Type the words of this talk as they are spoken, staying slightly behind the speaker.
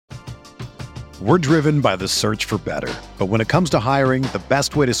We're driven by the search for better. But when it comes to hiring, the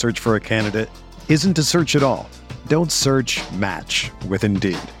best way to search for a candidate isn't to search at all. Don't search, match with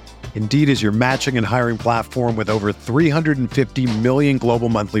Indeed. Indeed is your matching and hiring platform with over 350 million global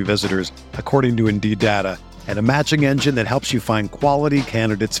monthly visitors, according to Indeed data, and a matching engine that helps you find quality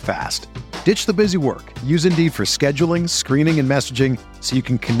candidates fast. Ditch the busy work. Use Indeed for scheduling, screening, and messaging so you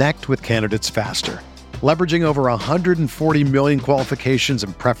can connect with candidates faster. Leveraging over 140 million qualifications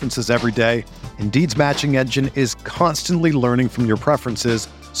and preferences every day, Indeed's matching engine is constantly learning from your preferences,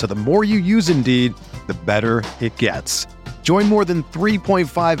 so the more you use Indeed, the better it gets. Join more than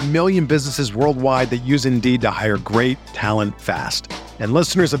 3.5 million businesses worldwide that use Indeed to hire great talent fast. And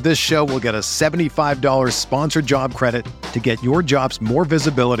listeners of this show will get a $75 sponsored job credit to get your jobs more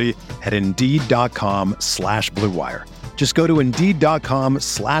visibility at Indeed.com/Blue Wire. Just go to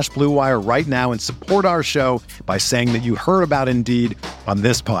Indeed.com/Blue Wire right now and support our show by saying that you heard about Indeed on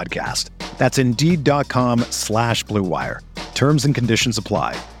this podcast. That's Indeed.com/Blue Wire. Terms and conditions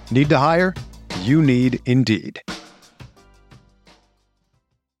apply. Need to hire? You need Indeed.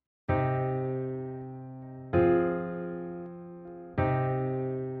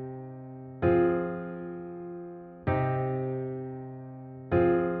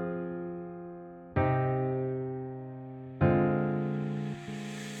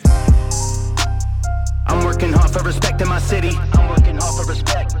 For respect in my city, I'm working hard for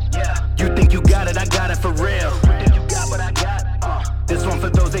respect. Yeah, you think you got it, I got it for real. You think you got what I got? This one for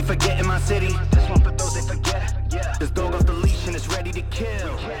those they forget in my city. This one for those they forget. Yeah, this dog off the leash and it's ready to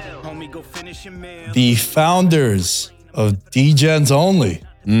kill. Homie, go finish your meal. The founders of D-Gens Only.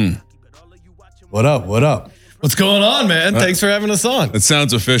 What up? What up? What's going on, man? Thanks for having us on. It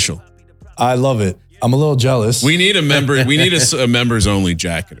sounds official. I love it. I'm a little jealous. We need a member. We need a members only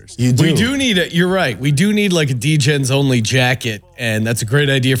jacket or something. You do. We do need it. You're right. We do need like a D-Gens only jacket, and that's a great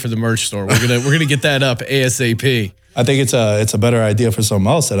idea for the merch store. We're gonna get that up ASAP. I think it's a better idea for something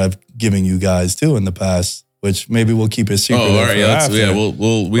else that I've given you guys too in the past, which maybe we'll keep it secret. Oh, all right.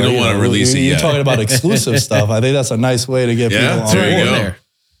 We don't want to release it yet. You're talking about exclusive stuff. I think that's a nice way to get people on board. There you go. There.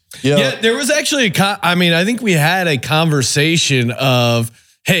 Yeah, there was actually I think we had a conversation of,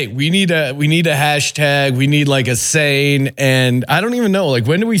 hey, we need a hashtag. We need like a saying. And I don't even know, like,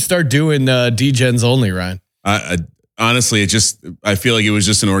 when do we start doing D-Gens only, Ryan? Honestly, I feel like it was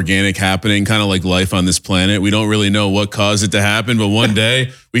just an organic happening, kind of like life on this planet. We don't really know what caused it to happen, but one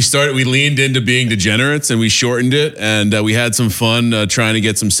day we leaned into being degenerates and we shortened it. And we had some fun trying to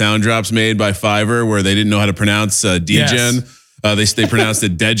get some sound drops made by Fiverr where they didn't know how to pronounce D-Gen. Yes. They pronounced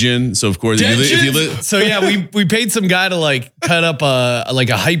it Degen. So of course, So yeah, we paid some guy to like cut up a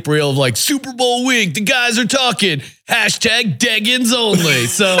hype reel of like Super Bowl week. The guys are talking hashtag Degens only.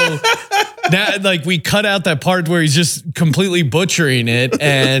 So that like we cut out that part where he's just completely butchering it,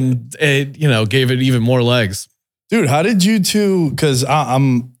 and it gave it even more legs. Dude, how did you two? Because I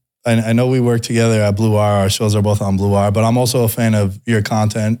know we work together at Blue Wire. Our shows are both on Blue Wire, but I'm also a fan of your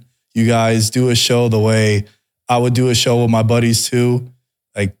content. You guys do a show the way I would do a show with my buddies too.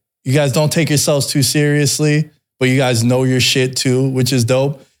 Like, you guys don't take yourselves too seriously, but you guys know your shit too, which is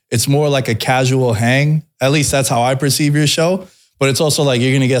dope. It's more like a casual hang. At least that's how I perceive your show. But it's also like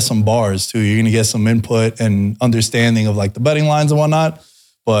you're going to get some bars too. You're going to get some input and understanding of like the betting lines and whatnot.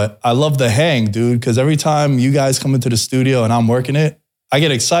 But I love the hang, dude, because every time you guys come into the studio and I'm working it, I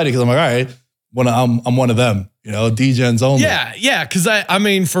get excited because I'm like, all right, I'm one of them. D-Gens only. Yeah. Because I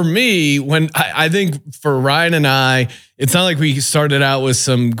mean, for me, when I think for Ryan and I, it's not like we started out with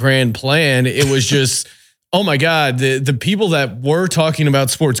some grand plan. It was just, oh my God, the people that were talking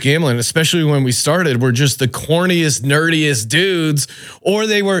about sports gambling, especially when we started, were just the corniest, nerdiest dudes, or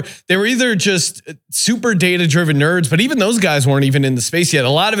they were either just super data-driven nerds, but even those guys weren't even in the space yet. A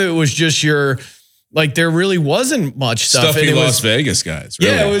lot of it was just there really wasn't much stuff. Stuffy Las Vegas guys.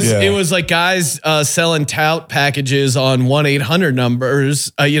 Really. Yeah, it was like guys selling tout packages on 1-800 numbers,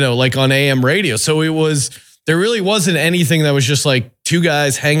 like on AM radio. So there really wasn't anything that was just like two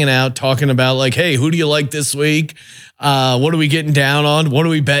guys hanging out talking about like, hey, who do you like this week? What are we getting down on? What are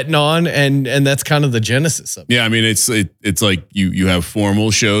we betting on? And that's kind of the genesis of it. Yeah, I mean, it's like you have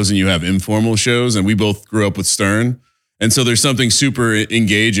formal shows and you have informal shows, and we both grew up with Stern. And so there's something super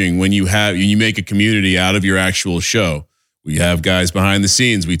engaging when you make a community out of your actual show. We have guys behind the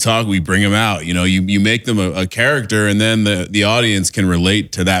scenes. We talk, we bring them out. You make them a character, and then the audience can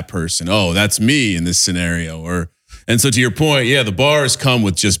relate to that person. Oh, that's me in this scenario. And so to your point, yeah, the bars come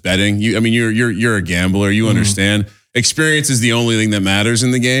with just betting. You're a gambler. You understand. Experience is the only thing that matters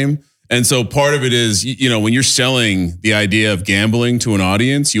in the game. And so part of it is, when you're selling the idea of gambling to an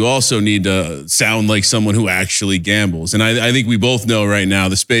audience, you also need to sound like someone who actually gambles. And I think we both know right now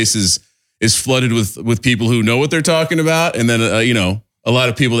the space is is flooded with people who know what they're talking about, and then a lot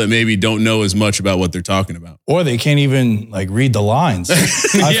of people that maybe don't know as much about what they're talking about, or they can't even like read the lines.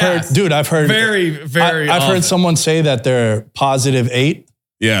 I've heard very, very. I've heard someone say that they're +8.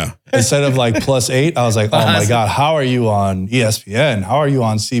 Yeah. Instead of like +8, I was like, oh my God, how are you on ESPN? How are you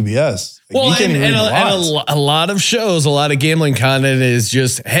on CBS? Like, well, and a lot of shows, a lot of gambling content is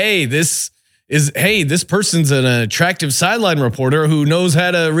just, hey, this person's an attractive sideline reporter who knows how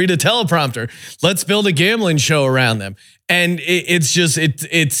to read a teleprompter. Let's build a gambling show around them. And it's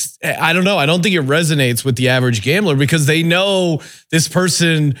I don't know. I don't think it resonates with the average gambler because they know this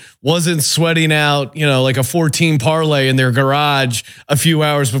person wasn't sweating out, like a 14 parlay in their garage a few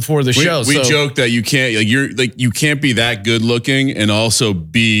hours before the show. We joke that you can't, you can't be that good looking and also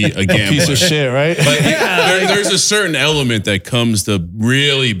be a gambler. Piece of shit, right? There's a certain element that comes to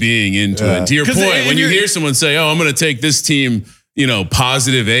really being into it. To your point, when you hear someone say, "Oh, I'm going to take this team,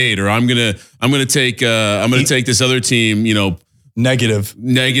 +8," or I'm gonna take this other team, negative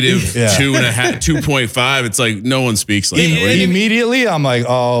 2.5, 2.5. It's like no one speaks like that. Immediately, I'm like,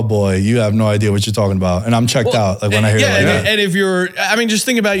 oh boy, you have no idea what you're talking about, and I'm checked out. Like when I hear that. And if you're, just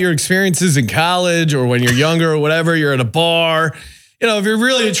think about your experiences in college or when you're younger or whatever. You're at a bar. If you're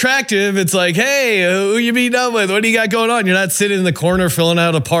really attractive, it's like, hey, who you meeting up with? What do you got going on? You're not sitting in the corner filling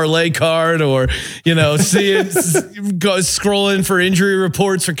out a parlay card or, scrolling for injury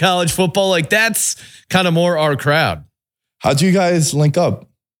reports for college football. Like that's kind of more our crowd. How'd you guys link up?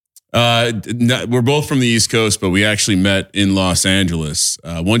 We're both from the East Coast, but we actually met in Los Angeles.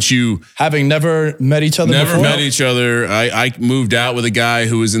 Having never met each other before? Never met each other. I moved out with a guy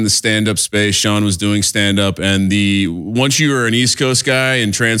who was in the stand-up space. Sean was doing stand-up. And once you are an East Coast guy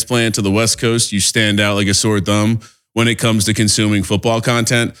and transplant to the West Coast, you stand out like a sore thumb when it comes to consuming football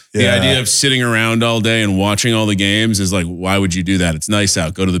content. Yeah. The idea of sitting around all day and watching all the games is like, why would you do that? It's nice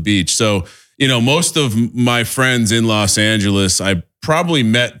out. Go to the beach. So, most of my friends in Los Angeles, I probably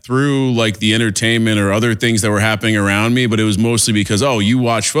met through like the entertainment or other things that were happening around me, but it was mostly because, oh, you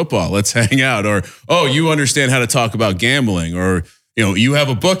watch football, let's hang out. Or, oh, you understand how to talk about gambling, or, you have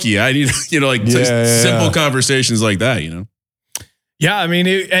a bookie. I need, simple conversations like that, Yeah,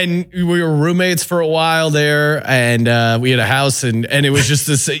 and we were roommates for a while there, and we had a house, and it was just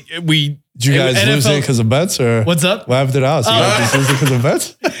this. Did you guys lose it because of bets, or what's up? What happened to the house? You guys just lose it because of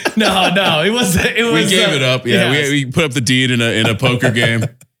bets? No, it was. We gave it up. Yeah, we put up the deed in a poker game.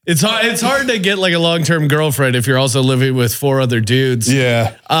 It's hard to get like a long-term girlfriend if you're also living with 4 other dudes.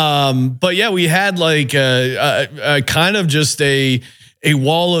 Yeah. But yeah, we had like a kind of just a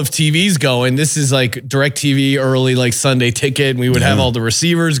wall of TVs going. This is like DirecTV early, like Sunday Ticket. And we would have all the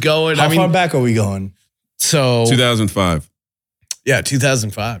receivers going. How far back are we going? So 2005. Yeah,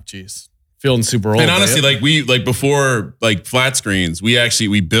 2005. Jeez. Feeling super old. And honestly, before flat screens, we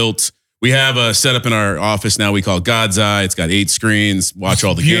have a setup in our office now we call God's Eye. It's got 8 screens, watch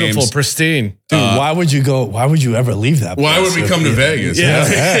all the games. Beautiful, pristine. Dude, why would you ever leave that place? Why would we come to Vegas?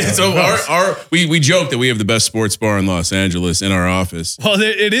 Yeah. So we joke that we have the best sports bar in Los Angeles in our office. Well,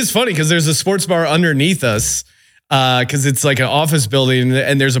 it is funny because there's a sports bar underneath us because it's like an office building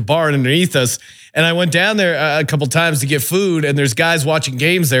and there's a bar underneath us. And I went down there a couple times to get food, and there's guys watching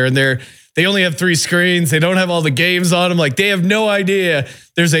games there, and they only have 3 screens. They don't have all the games on them. Like they have no idea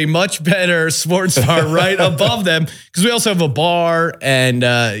there's a much better sports bar right above them because we also have a bar and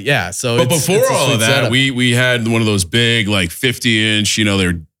So, but before all of that, we had one of those big 50-inch.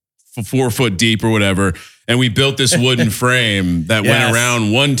 They're 4 foot deep or whatever, and we built this wooden frame that went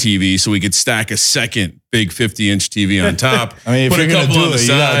around one TV so we could stack a second big 50-inch TV on top. If you're going to do it, you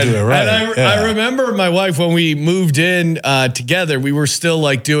got to do it right. And I remember my wife, when we moved in together, we were still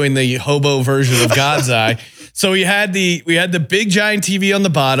doing the hobo version of God's Eye. So we had the big giant TV on the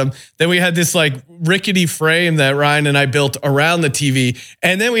bottom. Then we had this rickety frame that Ryan and I built around the TV.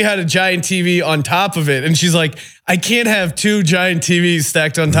 And then we had a giant TV on top of it. And she's like, I can't have 2 giant TVs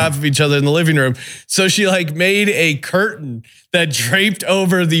stacked on top of each other in the living room. So she made a curtain that draped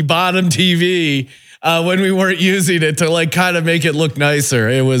over the bottom TV when we weren't using it to kind of make it look nicer.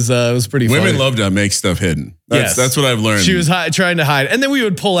 It was pretty funny. Women love to make stuff hidden. That's what I've learned. She was trying to hide. And then we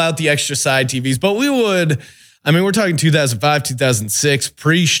would pull out the extra side TVs, but we would, we're talking 2005, 2006,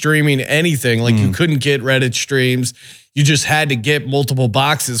 pre-streaming anything. You couldn't get Reddit streams. You just had to get multiple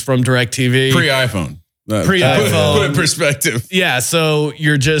boxes from DirecTV. Pre-iPhone. Pre-iPhone. Put it in perspective. Yeah, so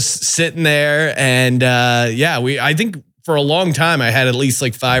you're just sitting there and I think for a long time I had at least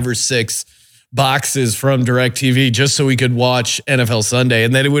 5 or 6 boxes from DirecTV just so we could watch NFL Sunday.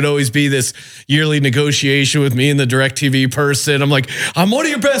 And then it would always be this yearly negotiation with me and the DirecTV person. I'm like, I'm one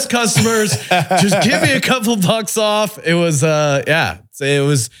of your best customers. Just give me a couple bucks off. It was, it's So it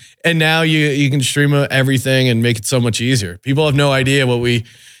was, and now you can stream everything and make it so much easier. People have no idea what we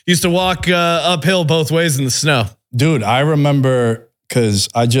used to walk uphill both ways in the snow. Dude, I remember, because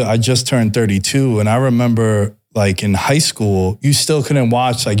I just turned 32, and I remember like in high school, you still couldn't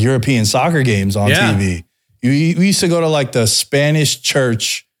watch like European soccer games on TV. We used to go to like the Spanish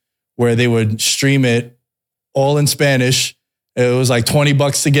church where they would stream it all in Spanish. It was like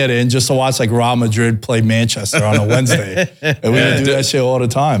 $20 to get in just to watch like Real Madrid play Manchester on a Wednesday. And we would do that shit all the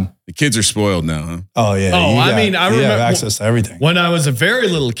time. The kids are spoiled now, huh? Oh, yeah. Oh, I remember have access to everything. When I was a very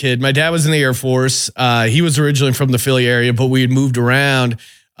little kid, my dad was in the Air Force. He was originally from the Philly area, but we had moved around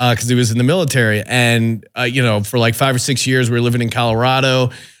because he was in the military. And, for like 5 or 6 years, we were living in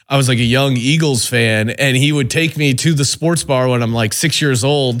Colorado. I was like a young Eagles fan, and he would take me to the sports bar when I'm like 6 years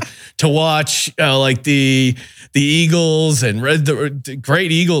old to watch like the Eagles and the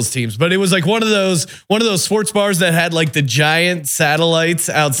great Eagles teams. But it was like one of those sports bars that had like the giant satellites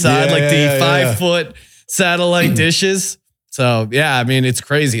outside, the 5 foot satellite dishes. So yeah, I mean, it's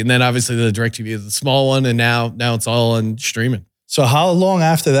crazy. And then obviously the DirecTV is the small one, and now it's all on streaming. So how long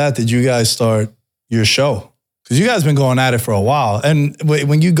after that did you guys start your show? Because you guys been going at it for a while. And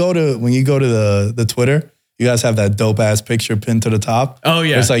when you go to the Twitter, you guys have that dope ass picture pinned to the top. Oh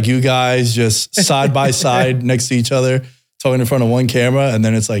yeah. It's like you guys just side by side next to each other, talking in front of one camera, and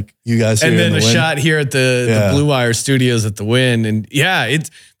then it's like you guys. And then a shot here at the Blue Wire Studios at the Wynn. And yeah,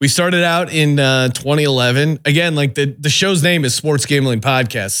 we started out in 2011. Again, like the show's name is Sports Gambling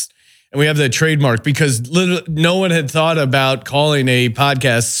Podcast. And we have that trademark because no one had thought about calling a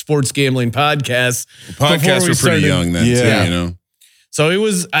podcast Sports Gambling Podcast. Podcasts were pretty young then too, So it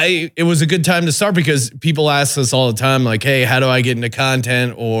was a good time to start because people ask us all the time, like, hey, how do I get into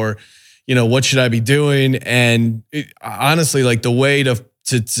content, or, what should I be doing? And honestly, like the way to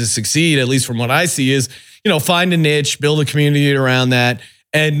succeed, at least from what I see, is, find a niche, build a community around that.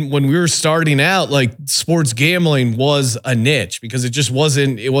 And when we were starting out, like sports gambling was a niche because it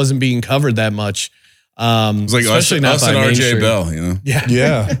wasn't being covered that much. It was like us and RJ Bell,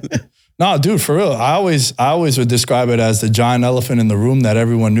 Yeah. No, dude, for real. I always would describe it as the giant elephant in the room that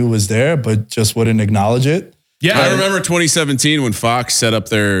everyone knew was there, but just wouldn't acknowledge it. Yeah. I remember 2017 when Fox set up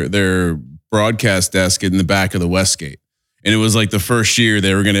their broadcast desk in the back of the Westgate. And it was like the first year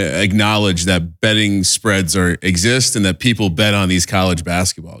they were going to acknowledge that betting spreads exist and that people bet on these college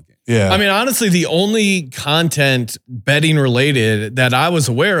basketball games. Yeah. I mean, honestly, the only content betting related that I was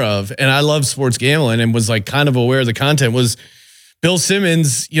aware of, and I love sports gambling and was like kind of aware of the content, was Bill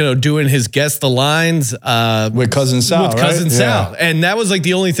Simmons, doing his Guess the Lines with Cousin Sal. With Cousin Sal. And that was like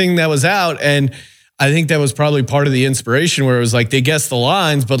the only thing that was out. And I think that was probably part of the inspiration where it was like they guessed the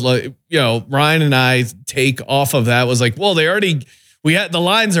lines, but like, Ryan and I take off of that was like, well, we had the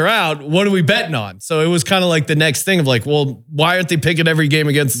lines are out. What are we betting on? So it was kind of like the next thing of like, well, why aren't they picking every game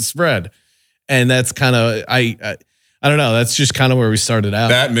against the spread? And that's kind of, I don't know. That's just kind of where we started out.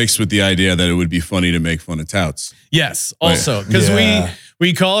 That mixed with the idea that it would be funny to make fun of touts. Yes. Also, because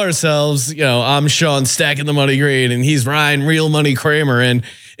we call ourselves, I'm Sean Stacking the Money Green and he's Ryan Real Money Kramer. And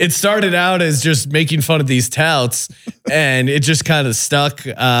it started out as just making fun of these touts and it just kind of stuck.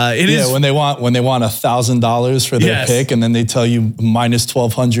 When they want $1,000 for their pick and then they tell you minus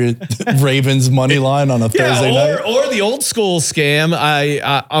 1,200 Ravens money line on a Thursday night. Or the old school scam.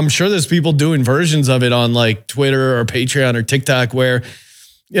 I'm sure there's people doing versions of it on like Twitter or Patreon or TikTok where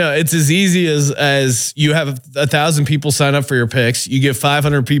it's as easy as you have 1,000 people sign up for your picks. You give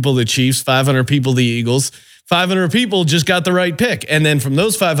 500 people the Chiefs, 500 people the Eagles. 500 people just got the right pick. And then from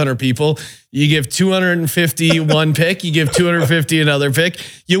those 500 people, you give 250 one pick, you give 250 another pick.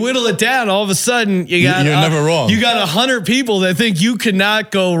 You whittle it down, all of a sudden you're never wrong. You got 100 people that think you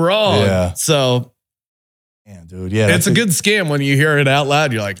cannot go wrong. Yeah. So damn, dude. Yeah. It's a good scam when you hear it out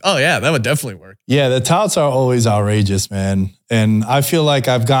loud. You're like, oh yeah, that would definitely work. Yeah, the touts are always outrageous, man. And I feel like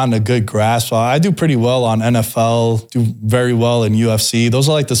I've gotten a good grasp. I do pretty well on NFL, do very well in UFC. Those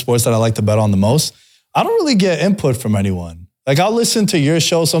are like the sports that I like to bet on the most. I don't really get input from anyone. Like I'll listen to your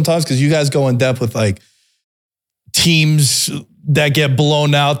show sometimes because you guys go in depth with like teams that get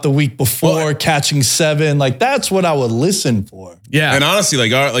blown out the week before, catching 7. Like that's what I would listen for. Yeah. And honestly,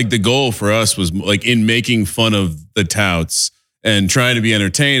 like the goal for us was like in making fun of the touts and trying to be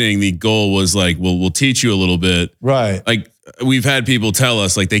entertaining, the goal was like, well, we'll teach you a little bit. Right. Like we've had people tell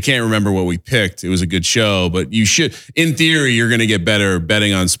us like they can't remember what we picked. It was a good show, but you should, in theory, you're going to get better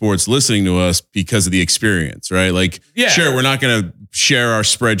betting on sports listening to us because of the experience, right? Like, sure, we're not going to share our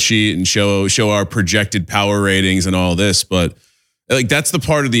spreadsheet and show our projected power ratings and all this, but like that's the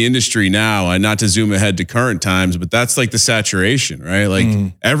part of the industry now, and not to zoom ahead to current times, but that's like the saturation, right?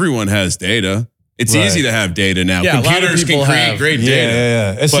 Like everyone has data. It's easy to have data now. Yeah, computers can create great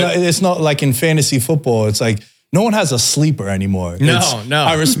data. Yeah. It's not like in fantasy football. It's like no one has a sleeper anymore. No.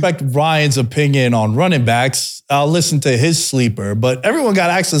 I respect Ryan's opinion on running backs. I'll listen to his sleeper, but everyone got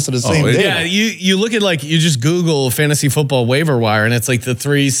access to the same data. Yeah, you look at you just Google fantasy football waiver wire, and it's like the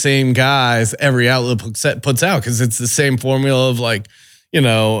 3 same guys every outlet puts out because it's the same formula of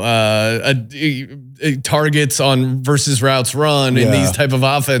targets on versus routes run in these type of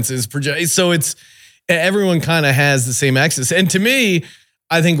offenses. So it's everyone kind of has the same access. And to me,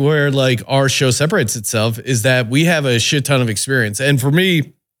 I think where our show separates itself is that we have a shit ton of experience. And for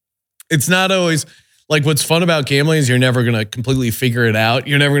me, it's not always what's fun about gambling is you're never going to completely figure it out.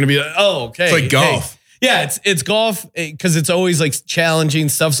 You're never going to be like, oh, okay. It's like golf. Hey. Yeah, it's golf because it's always challenging.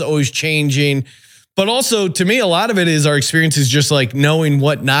 Stuff's always changing. But also to me, a lot of it is our experience is just knowing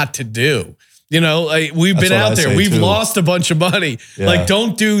what not to do. We've been out there. We've lost a bunch of money. Yeah.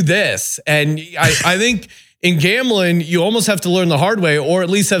 Don't do this. And I think in gambling, you almost have to learn the hard way, or at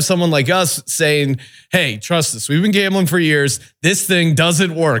least have someone like us saying, hey, trust us. We've been gambling for years. This thing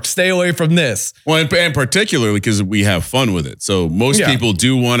doesn't work. Stay away from this. Well, and particularly because we have fun with it. So most people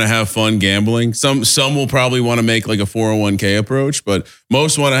do want to have fun gambling. Some will probably want to make a 401k approach, but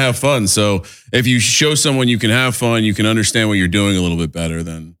most want to have fun. So if you show someone you can have fun, you can understand what you're doing a little bit better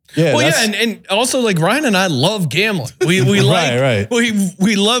than... Yeah, and also Ryan and I love gambling. We we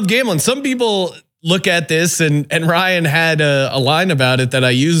love gambling. Some people look at this, and Ryan had a line about it that I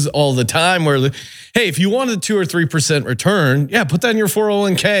use all the time where, hey, if you want a 2 or 3% return, put that in your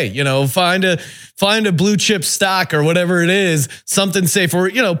 401k, find a blue chip stock or whatever it is, something safe, or,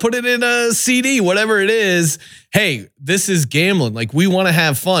 put it in a CD, whatever it is. Hey, this is gambling. We want to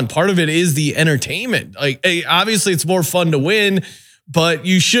have fun. Part of it is the entertainment. Obviously it's more fun to win, but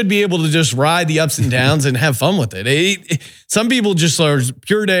you should be able to just ride the ups and downs and have fun with it. Some people just are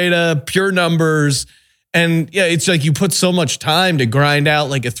pure data, pure numbers. And it's you put so much time to grind out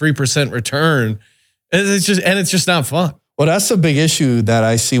a 3% return. And it's just not fun. Well, that's a big issue that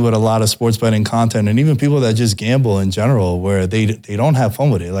I see with a lot of sports betting content and even people that just gamble in general, where they don't have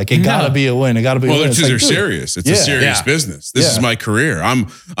fun with it. It gotta be a win. It gotta be a win. Well, they're serious. It's a serious business. This is my career.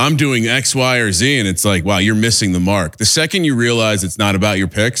 I'm doing X, Y, or Z, and it's wow, you're missing the mark. The second you realize it's not about your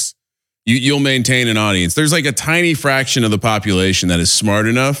picks, you'll maintain an audience. There's a tiny fraction of the population that is smart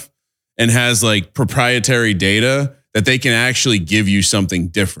enough and has proprietary data that they can actually give you something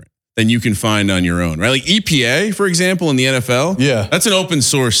different than you can find on your own, right? EPA, for example, in the NFL, that's an open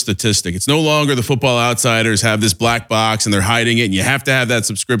source statistic. It's no longer the Football Outsiders have this black box and they're hiding it and you have to have that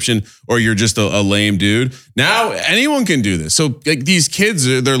subscription or you're just a lame dude. Now anyone can do this. So these kids,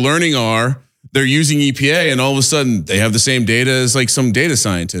 they're learning they're using EPA and all of a sudden they have the same data as some data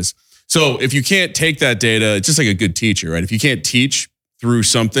scientists. So if you can't take that data, it's just a good teacher, right? If you can't teach through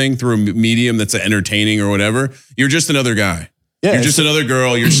a medium that's entertaining or whatever, you're just another guy. Yeah, you're just another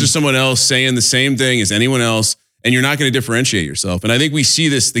girl. You're just someone else saying the same thing as anyone else, and you're not going to differentiate yourself. And I think we see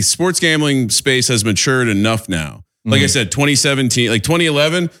this. The sports gambling space has matured enough now. I said, 2017,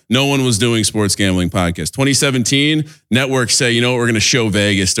 2011, no one was doing sports gambling podcasts. 2017, networks say, we're going to show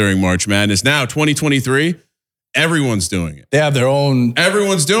Vegas during March Madness. Now, 2023, everyone's doing it. They have their own.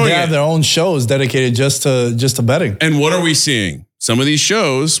 Everyone's doing it. They have their own shows dedicated just to betting. And what are we seeing? Some of these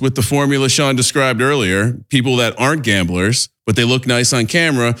shows with the formula Sean described earlier, people that aren't gamblers, but they look nice on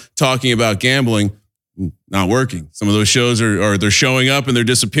camera talking about gambling, not working. Some of those shows are they're showing up and they're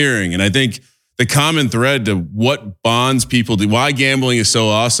disappearing. And I think the common thread to what bonds people do, why gambling is so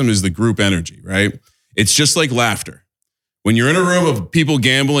awesome, is the group energy, right? It's just like laughter. When you're in a room of people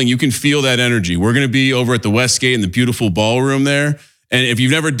gambling, you can feel that energy. We're going to be over at the Westgate in the beautiful ballroom there. And if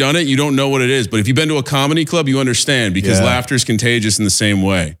you've never done it, you don't know what it is. But if you've been to a comedy club, you understand because laughter is contagious in the same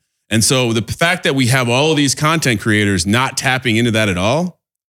way. And so the fact that we have all of these content creators not tapping into that at all.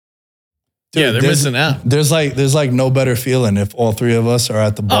 Dude, they're missing out. There's no better feeling if all three of us are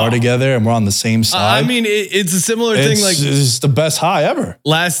at the bar together and we're on the same side. It's a similar thing. It's the best high ever.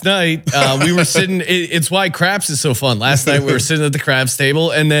 Last night we were sitting. It's why craps is so fun. Last night we were sitting at the craps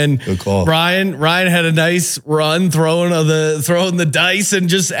table, and then Ryan had a nice run throwing the dice, and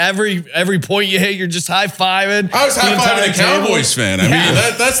just every point you hit, you're just high fiving. I was high fiving a Cowboys fan. I mean,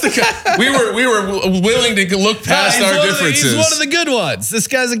 that's the we were willing to look past our differences. He's one of the good ones. This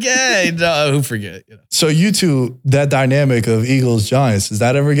guy's a gay. Who forget? So you two, that dynamic of Eagles Giants, does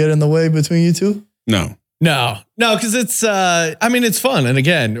that ever get in the way between you two? No, because it's. It's fun, and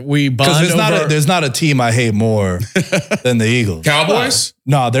again, we bond. Because there's not a team I hate more than the Eagles. Cowboys?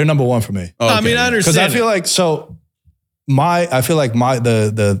 No, they're number one for me. Oh, okay. I understand because I feel like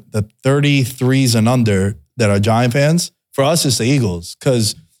the 33s and under that are Giant fans, for us it's the Eagles.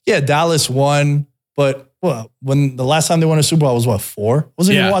 Because Dallas won. But when the last time they won a Super Bowl, I was what, 4?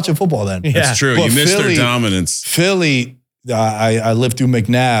 Wasn't even watching football then. Yeah. That's true. But You missed Philly- their dominance. Philly, I lived through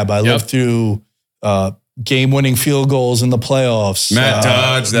McNabb. I lived through game-winning field goals in the playoffs.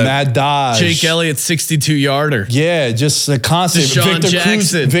 Matt Dodge. Jake Elliott's 62-yarder. Yeah, just a constant. Deshaun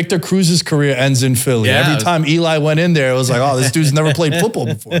Jackson. Victor Cruz's career ends in Philly. Yeah. Every time Eli went in there, it was like, oh, this dude's never played football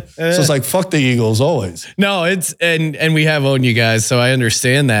before. So it's like, fuck the Eagles always. No, it's and we have owned you guys, so I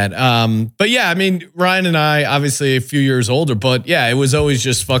understand that. But yeah, I mean, Ryan and I, obviously a few years older, but yeah, it was always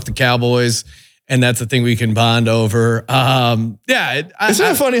just fuck the Cowboys. And that's the thing we can bond over. Isn't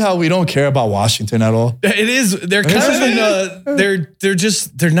it funny how we don't care about Washington at all? It is. They're kind of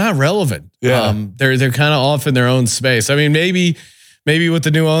they're not relevant. Yeah. They're kind of off in their own space. I mean, maybe with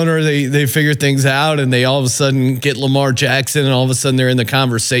the new owner, they figure things out and they all of a sudden get Lamar Jackson and all of a sudden they're in the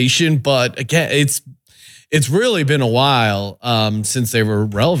conversation. But again, it's really been a while since they were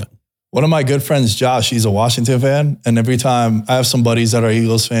relevant. One of my good friends, Josh, he's a Washington fan. And every time I have some buddies that are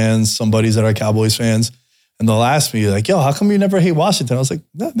Eagles fans, some buddies that are Cowboys fans, and they'll ask me like, yo, how come you never hate Washington? I was like,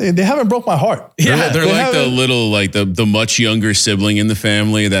 no, they haven't broke my heart. Yeah, They're like the little, like the much younger sibling in the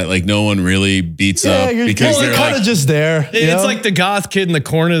family that like no one really beats up because they're kind of just there. It's like the goth kid in the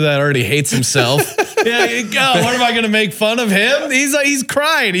corner that already hates himself. Yeah, what am I going to make fun of him? He's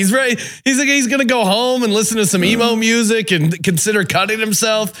crying. He's ready. He's like he's going to go home and listen to some emo music and consider cutting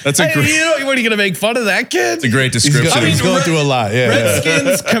himself. That's a great. What are you going to make fun of that kid? It's a great description. He's going through a lot. Yeah.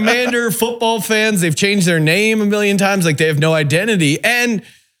 Redskins, Commander, football fans, they've changed their name a million times. Like they have no identity. And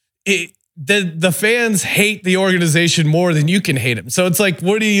the fans hate the organization more than you can hate them. So it's like,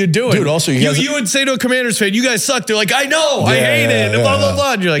 what are you doing? Dude, also, you would say to a Commanders fan, you guys suck. They're like, I know, I hate it. And blah, blah,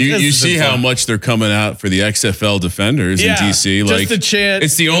 blah. And you're like, you see how much they're coming out for the XFL defenders in DC. Like just a chant.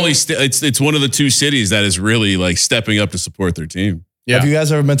 It's the only, it's one of the 2 cities that is really like stepping up to support their team. Yeah. Have you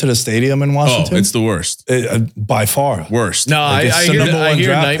guys ever been to the stadium in Washington? Oh, it's the worst. By far. Worst. No, Like, I it's the hear, number I one hear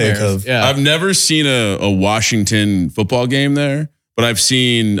draft pick nightmares. of- Yeah. I've never seen a Washington football game there, but I've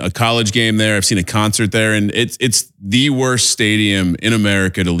seen a college game there. I've seen a concert there, and it's the worst stadium in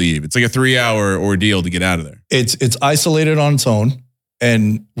America to leave. It's like a 3-hour ordeal to get out of there. It's isolated on its own.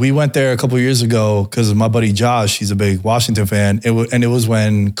 And we went there a couple of years ago because of my buddy Josh. He's a big Washington fan. It was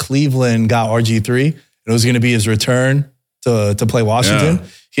when Cleveland got RG3. It was going to be his return to play Washington. Yeah.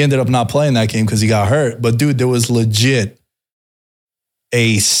 He ended up not playing that game because he got hurt. But dude, there was legit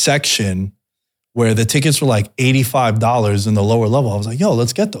a section where the tickets were like $85 in the lower level. I was like, yo,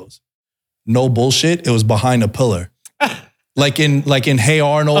 let's get those. No bullshit. It was behind a pillar. like in Hey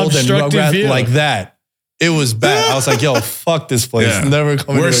Arnold and Rugrats, view. like that. It was bad. I was like, yo, fuck this place. Yeah. Never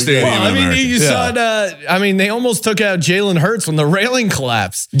coming Worst here again. stadium. Well, I mean, America. you saw it. They almost took out Jalen Hurts when the railing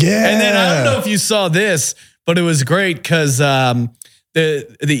collapsed. Yeah. And then I don't know if you saw this, but it was great because the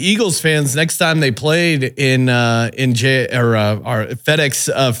Eagles fans, next time they played in our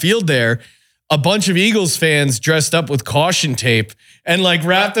FedEx field there, a bunch of Eagles fans dressed up with caution tape and like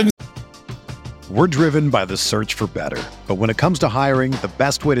wrapped them. We're driven by the search for better. But when it comes to hiring, the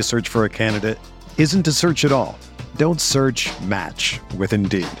best way to search for a candidate isn't to search at all. Don't search, match with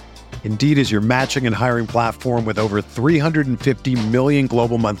Indeed. Indeed is your matching and hiring platform with over 350 million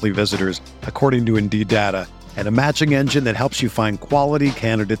global monthly visitors, according to Indeed data, and a matching engine that helps you find quality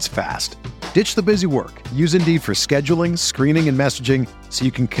candidates fast. Ditch the busy work. Use Indeed for scheduling, screening, and messaging so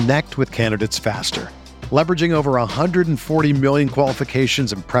you can connect with candidates faster. Leveraging over 140 million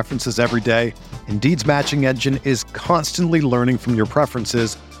qualifications and preferences every day, Indeed's matching engine is constantly learning from your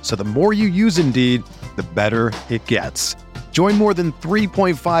preferences, so the more you use Indeed, the better it gets. Join more than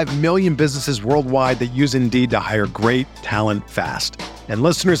 3.5 million businesses worldwide that use Indeed to hire great talent fast. And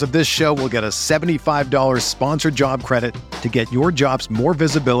listeners of this show will get a $75 sponsored job credit to get your jobs more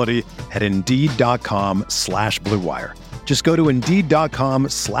visibility at Indeed.com/Blue Wire. Just go to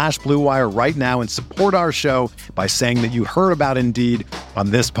Indeed.com/Blue Wire right now and support our show by saying that you heard about Indeed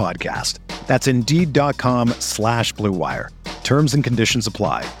on this podcast. That's Indeed.com/Blue Wire. Terms and conditions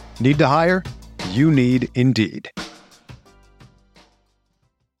apply. Need to hire? You need Indeed.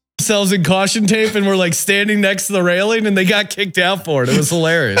 Themselves in caution tape and were like standing next to the railing and they got kicked out for it. It was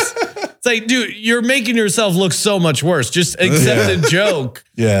hilarious. It's like, dude, you're making yourself look so much worse. Just accept the joke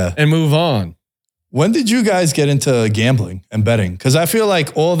and move on. When did you guys get into gambling and betting? Because I feel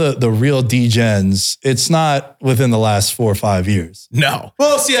like all the real D-gens, it's not within the last 4 or 5 years. No.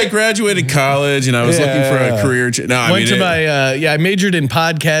 Well, see, I graduated college and I was looking for a career. I majored in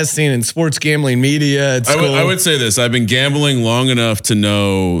podcasting and sports gambling media at school. I would say this. I've been gambling long enough to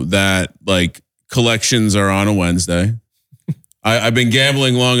know that like collections are on a Wednesday. I've been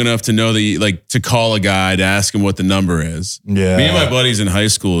gambling long enough to know that like to call a guy to ask him what the number is. Yeah. Me and my buddies in high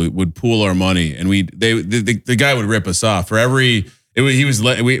school would pool our money, and the guy would rip us off for every.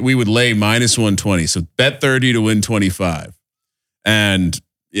 We would lay minus 120, so bet 30 to win 25, and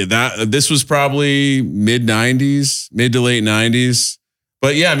this was probably mid to late 90s.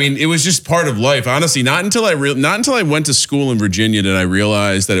 But yeah, I mean, it was just part of life. Honestly, not until I went to school in Virginia did I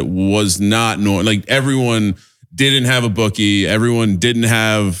realize that it was not normal. Like everyone didn't have a bookie. Everyone didn't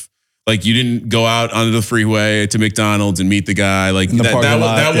have, like, you didn't go out onto the freeway to McDonald's and meet the guy. Like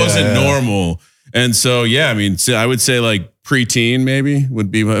that wasn't normal. And so, yeah, I mean, I would say like preteen maybe would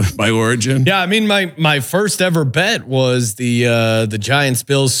be my origin. Yeah, I mean, my first ever bet was the Giants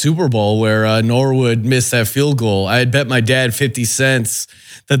Bills Super Bowl where Norwood missed that field goal. I had bet my dad 50 cents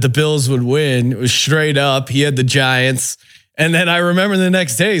that the Bills would win. It was straight up. He had the Giants. And then I remember the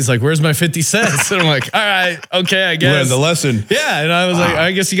next day, he's like, where's my 50 cents? And I'm like, all right, okay, I guess. Learned the lesson. Yeah, and I was like,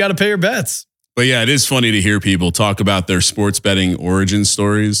 I guess you got to pay your bets. But yeah, it is funny to hear people talk about their sports betting origin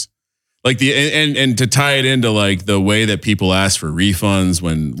stories. Like and to tie it into like the way that people ask for refunds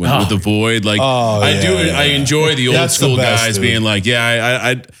when with the void, like I enjoy the old school guys being like,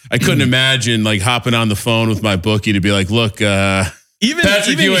 I couldn't imagine like hopping on the phone with my bookie to be like, look, even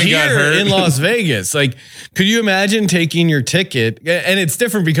Patrick Ewing got here hurt in Las Vegas, like, could you imagine taking your ticket? And it's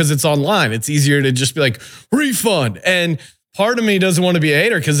different because it's online. It's easier to just be like refund. And part of me doesn't want to be a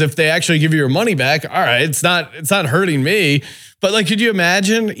hater because if they actually give you your money back, all right, it's not hurting me. But like, could you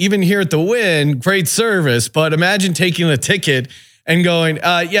imagine even here at the Wynn, great service, but imagine taking a ticket and going,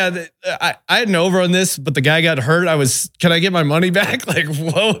 I had an over on this, but the guy got hurt. Can I get my money back? Like,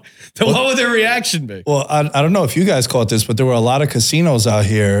 whoa, what would their reaction be? Well, I don't know if you guys caught this, but there were a lot of casinos out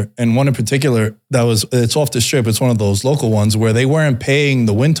here, and one in particular it's off the strip. It's one of those local ones where they weren't paying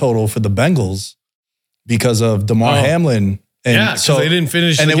the win total for the Bengals because of DeMar Hamlin. And so they didn't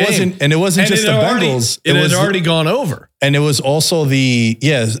finish the game. It wasn't just the Bengals. It had already gone over. And it was also the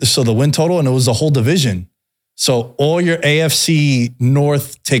win total, and it was the whole division. So all your AFC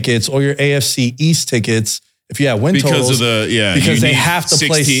North tickets, all your AFC East tickets, if you have win totals, because they have to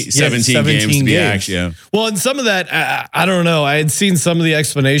play 17 games to be actually. Yeah. Well, and some of that, I don't know. I had seen some of the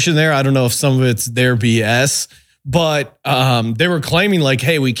explanation there. I don't know if some of it's their BS, but they were claiming like,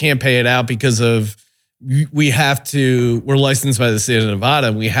 hey, we can't pay it out because of we're licensed by the state of Nevada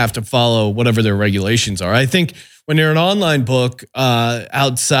and we have to follow whatever their regulations are. I think when you're an online book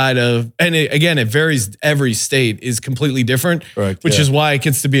outside of, and it varies, every state is completely different, which is why it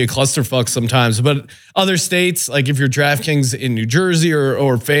gets to be a clusterfuck sometimes. But other states, like if you're DraftKings in New Jersey or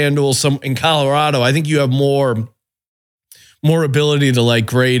FanDuel in Colorado, I think you have more ability to like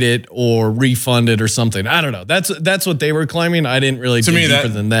grade it or refund it or something. I don't know. That's what they were claiming. I didn't really dig deeper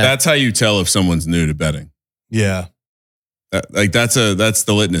than that. That's how you tell if someone's new to betting. Yeah. That's the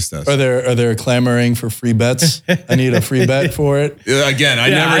litmus test. Are there clamoring for free bets? I need a free bet for it. Again, I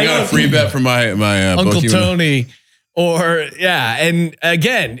never got a free bet from my Uncle Tony. And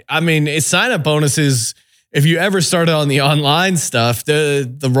again, I mean, sign up bonuses. If you ever started on the online stuff, the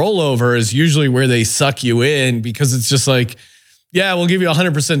rollover is usually where they suck you in because it's just like, yeah, we'll give you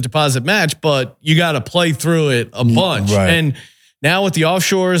 100% deposit match, but you got to play through it a bunch. Right. And now with the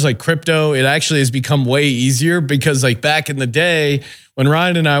offshores, like crypto, it actually has become way easier because like back in the day when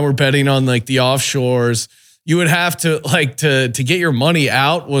Ryan and I were betting on like the offshores, you would have to like to get your money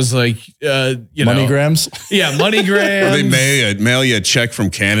out was like, MoneyGrams. Yeah, MoneyGrams. Or they mail you a check from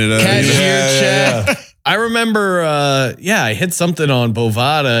Canada. Cashier check. Yeah. I remember, I hit something on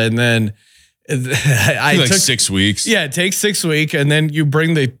Bovada and then I took 6 weeks. Yeah, it takes 6 weeks, and then you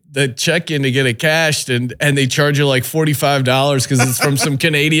bring the check in to get it cashed, and they charge you like $45 because it's from some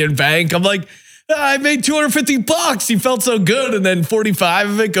Canadian bank. I'm like, I made $250. He felt so good, and then 45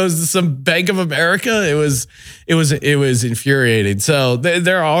 of it goes to some Bank of America. It was infuriating. So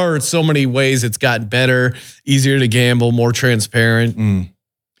there are so many ways it's gotten better, easier to gamble, more transparent.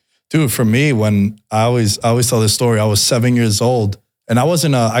 Dude, for me, when I always tell this story, I was 7 years old. And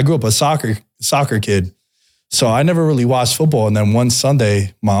I grew up a soccer kid. So I never really watched football. And then one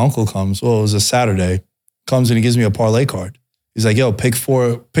Sunday, my uncle comes, it was a Saturday, comes and he gives me a parlay card. He's like, yo, pick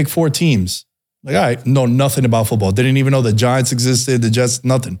four teams. I'm like, all right, know nothing about football. Didn't even know the Giants existed, the Jets,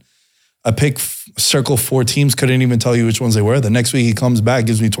 nothing. I circle 4 teams, couldn't even tell you which ones they were. The next week he comes back,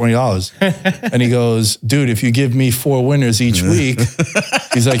 gives me $20. And he goes, dude, if you give me 4 winners each week,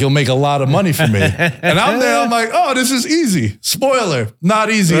 he's like, you'll make a lot of money for me. And I'm there, I'm like, oh, this is easy. Spoiler, not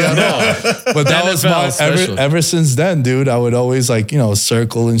easy at all. But that was ever since then, dude, I would always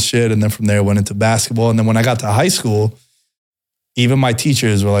circle and shit. And then from there I went into basketball. And then when I got to high school, even my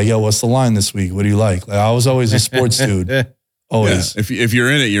teachers were like, yo, what's the line this week? What do you like? Like I was always a sports dude. Always. Yeah. If you're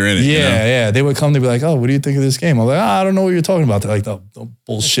in it, you're in it. Yeah, you know? yeah. They would come to be like, oh, what do you think of this game? I'm like, I don't know what you're talking about. They're like, no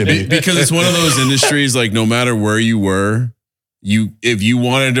bullshit. Because it's one of those industries, like no matter where you were, if you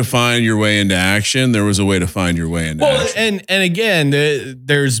wanted to find your way into action, there was a way to find your way into action. And again,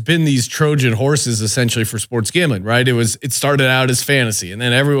 there's been these Trojan horses essentially for sports gambling, right? It started out as fantasy, and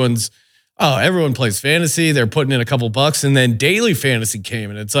then everyone plays fantasy. They're putting in a couple bucks, and then daily fantasy came,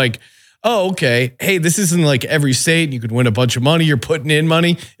 and it's like, oh, okay. Hey, this isn't like every state. And you could win a bunch of money. You're putting in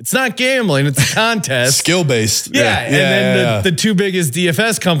money. It's not gambling. It's a contest. Skill based. Yeah. And then the two biggest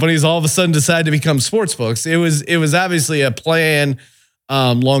DFS companies all of a sudden decide to become sports books. It was obviously a plan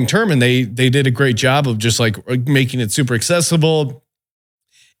long term, and they did a great job of just like making it super accessible,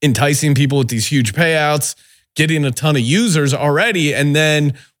 enticing people with these huge payouts, getting a ton of users already. And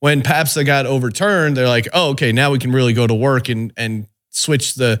then when PAPSA got overturned, they're like, oh, okay, now we can really go to work and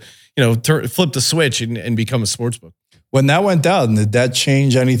switch flip the switch and become a sports book. When that went down, did that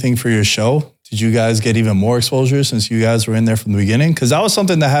change anything for your show? Did you guys get even more exposure since you guys were in there from the beginning? Because that was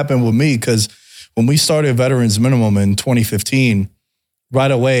something that happened with me. Because when we started Veterans Minimum in 2015,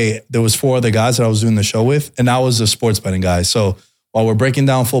 right away, there was 4 other guys that I was doing the show with, and I was a sports betting guy. So while we're breaking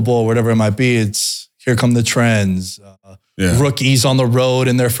down football, whatever it might be, it's here come the trends, rookies on the road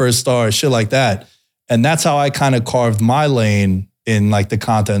in their first start, shit like that. And that's how I kind of carved my lane in like the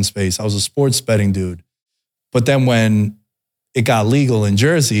content space. I was a sports betting dude. But then when it got legal in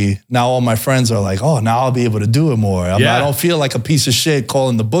Jersey, now all my friends are like, oh, now I'll be able to do it more. I don't feel like a piece of shit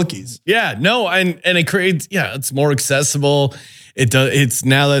calling the bookies. Yeah, no, and it creates, it's more accessible. It's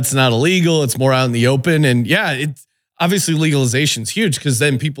now that it's not illegal, it's more out in the open. And it's obviously legalization's huge because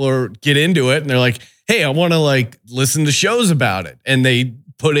then people get into it and they're like, hey, I want to like listen to shows about it. And they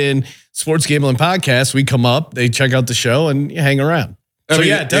put in sports gambling podcasts. We come up, they check out the show and hang around. So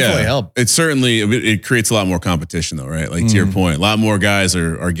it definitely helped. It creates a lot more competition though, right? Like to your point, a lot more guys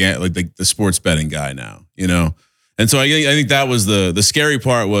are like the sports betting guy now, you know? And so I think that was the scary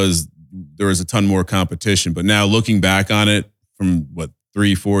part was there was a ton more competition, but now looking back on it from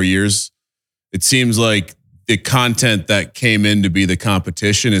 3-4 years, it seems like the content that came in to be the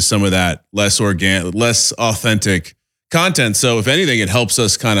competition is some of that less organic, less authentic content. So if anything, it helps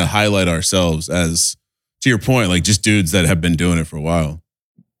us kind of highlight ourselves as, to your point, like just dudes that have been doing it for a while.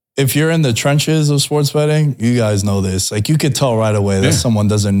 If you're in the trenches of sports betting, you guys know this. Like you could tell right away that someone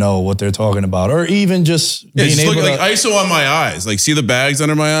doesn't know what they're talking about, or even just being able to like ISO on my eyes. Like see the bags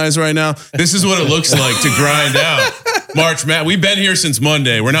under my eyes right now. This is what it looks like to grind out. March, Matt, we've been here since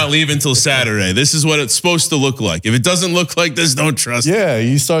Monday. We're not leaving till Saturday. This is what it's supposed to look like. If it doesn't look like this, don't trust it. Yeah,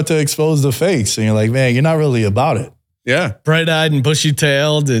 you start to expose the fakes, and you're like, man, you're not really about it. Yeah, bright-eyed and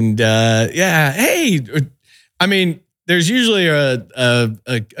bushy-tailed, and hey, I mean, there's usually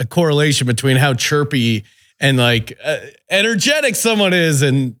a correlation between how chirpy and like energetic someone is,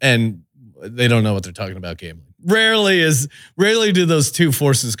 and they don't know what they're talking about gambling. Rarely do those two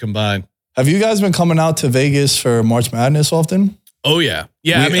forces combine. Have you guys been coming out to Vegas for March Madness often? Oh yeah.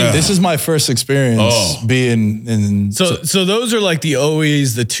 I mean, this is my first experience being in. So those are like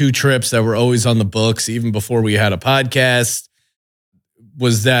the 2 trips that were always on the books, even before we had a podcast.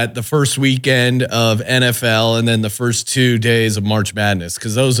 Was that the first weekend of NFL and then the first 2 days of March Madness?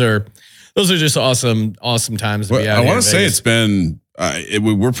 Because those are just awesome times to be out. I want to say it's been.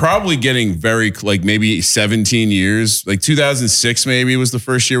 We're probably getting very like maybe 17 years. Like 2006 maybe was the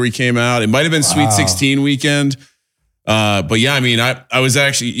first year we came out. It might have been Sweet 16 weekend. But yeah, I mean, I was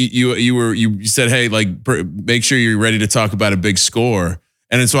actually you said, hey, like make sure you're ready to talk about a big score.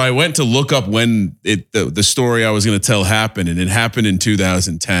 And so I went to look up when the story I was going to tell happened, and it happened in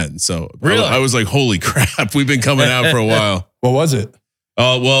 2010. So really? I was like, holy crap, we've been coming out for a while. What was it?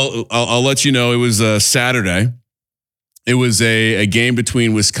 Well, I'll let you know. It was Saturday. It was a game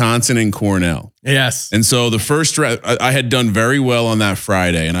between Wisconsin and Cornell. Yes. And so the first I had done very well on that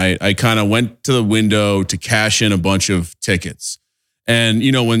Friday, and I kind of went to the window to cash in a bunch of tickets. And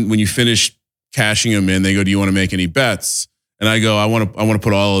you know, when you finish cashing them in, they go, "Do you want to make any bets?" And I go, I want to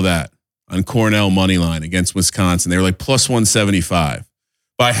put all of that on Cornell money line against Wisconsin. They were like plus 175.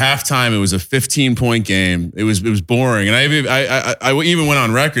 By halftime, it was a 15-point game. It was boring. And I even went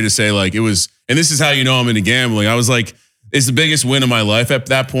on record to say like it was, and this is how you know I'm into gambling. I was like, it's the biggest win of my life at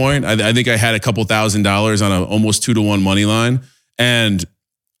that point. I think I had a couple $1,000s on a almost 2-to-1 money line. And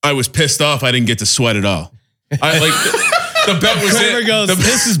I was pissed off I didn't get to sweat at all. I like the bet was Kramer goes,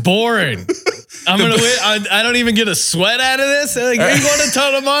 this is boring. I'm going to win. I don't even get a sweat out of this. Like, you won a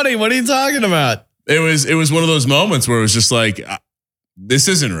ton of money. What are you talking about? It was one of those moments where it was just like, this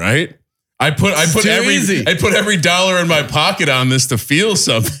isn't right. I put every dollar in my pocket on this to feel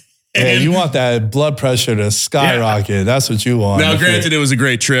something. Yeah, you want that blood pressure to skyrocket. Yeah. That's what you want. Now, granted, it was a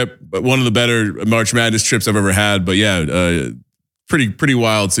great trip, but one of the better March Madness trips I've ever had. But yeah, pretty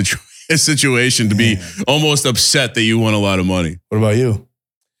wild situation to be almost upset that you won a lot of money. What about you?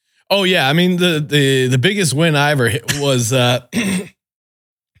 Oh yeah, I mean the biggest win I ever hit was well,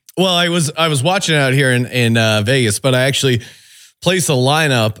 I was watching out here in Vegas, but I actually placed a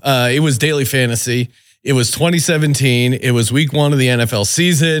lineup. It was daily fantasy. It was 2017. It was week 1 of the NFL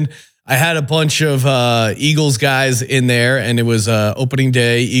season. I had a bunch of Eagles guys in there, and it was opening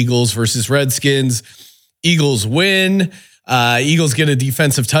day, Eagles versus Redskins. Eagles win. Eagles get a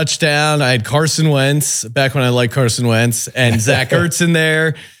defensive touchdown. I had Carson Wentz, back when I liked Carson Wentz, and Zach Ertz in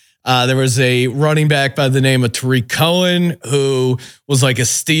there. There was a running back by the name of Tariq Cohen who was like a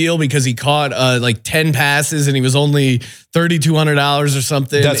steal because he caught like 10 passes and he was only $3,200 or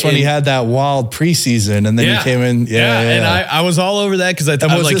something. That's when he had that wild preseason and then he came in. Yeah. And I was all over that because I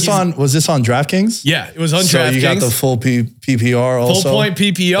thought was this on DraftKings? Yeah, it was on DraftKings. So you got the full PPR also? Full point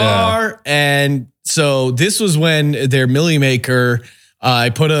PPR. Yeah. And so this was when their Millie Maker, I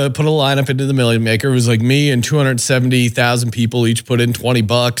put a lineup into the Millie Maker. It was like me and 270,000 people each put in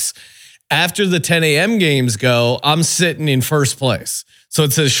 $20. After the 10 a.m. games go, I'm sitting in first place. So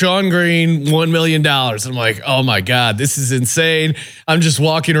it says Sean Green, $1 million. I'm like, oh my God, this is insane. I'm just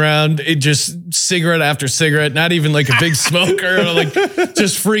walking around, just cigarette after cigarette, not even like a big smoker, like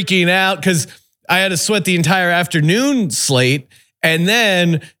just freaking out because I had to sweat the entire afternoon slate. And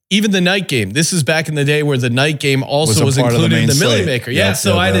then even the night game. This is back in the day where the night game also was included in the Millie Maker. Yeah,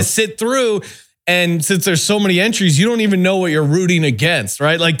 so I had to sit through. And since there's so many entries, you don't even know what you're rooting against,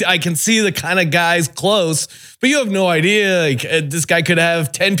 right? Like I can see the kind of guys close, but you have no idea. Like this guy could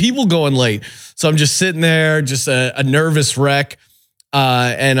have 10 people going late. So I'm just sitting there, just a nervous wreck.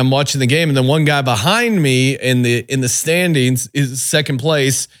 And I'm watching the game. And then one guy behind me in the standings is second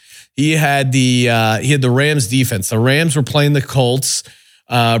place. He had the Rams defense. The Rams were playing the Colts.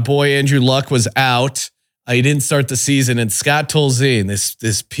 Boy, Andrew Luck was out. He didn't start the season, and Scott Tolzien,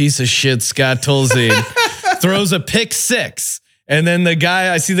 this piece of shit, Scott Tolzien, throws a pick 6. And then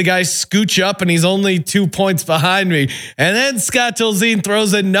I see the guy scooch up, and he's only 2 points behind me. And then Scott Tolzien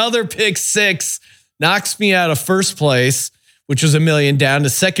throws another pick 6, knocks me out of first place, which was $1 million, down to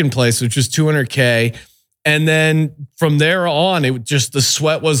second place, which was $200K. And then from there on, the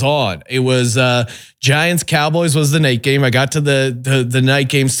sweat was on. It was Giants Cowboys was the night game. I got to the night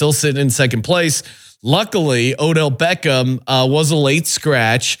game, still sitting in second place. Luckily, Odell Beckham was a late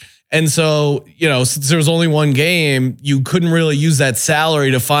scratch. And so, since there was only one game, you couldn't really use that salary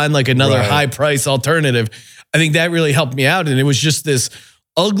to find like another high price alternative. I think that really helped me out. And it was just this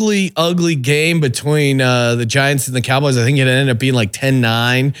ugly game between the Giants and the Cowboys. I think it ended up being like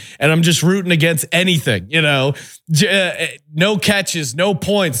 10-9. And I'm just rooting against anything, no catches, no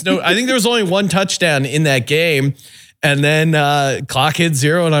points. I think there was only one touchdown in that game. And then clock hit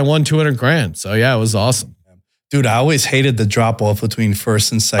 0 and I won $200,000. So yeah, it was awesome. Dude, I always hated the drop off between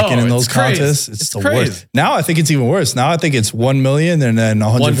first and second in those contests. It's the worst. Now I think it's even worse. Now I think it's 1 million and then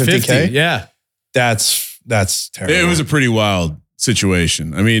 150K. Yeah. That's terrible. It was a pretty wild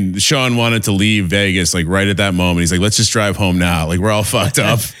situation. I mean, Sean wanted to leave Vegas like right at that moment. He's like, let's just drive home now. Like we're all fucked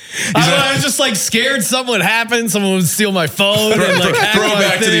up. I was just like scared something would happen. Someone would steal my phone and like throw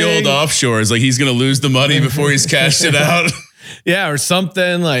back to the old offshores. Like he's going to lose the money before he's cashed it out. Yeah, or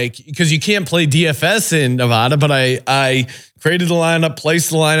something like, because you can't play DFS in Nevada, but I created the lineup,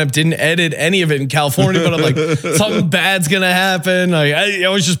 placed the lineup, didn't edit any of it in California, but I'm like, something bad's going to happen. Like I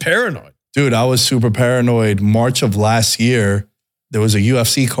was just paranoid. Dude, I was super paranoid. March of last year, there was a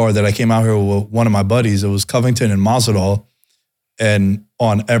UFC card that I came out here with one of my buddies. It was Covington and Masvidal. And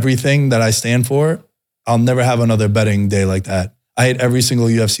on everything that I stand for, I'll never have another betting day like that. I hit every single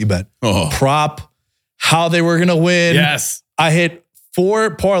UFC bet. Prop, how they were going to win. Yes. I hit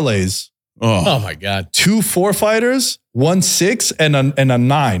 4 parlays. Oh my God. 2 4 fighters, 1 6, and a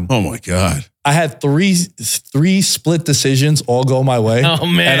 9. Oh my God. I had three split decisions all go my way. Oh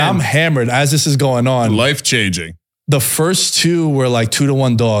man. And I'm hammered as this is going on. Life-changing. The first 2 were like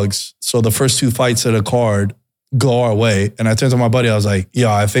 2-1 dogs. So the first 2 fights of the card go our way. And I turned to my buddy. I was like,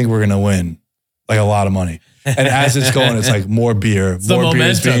 yo, I think we're going to win like a lot of money. And as it's going, it's like more beer, it's more beer.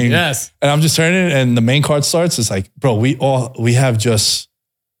 Yes. And I'm just turning and the main card starts. It's like, bro, we have just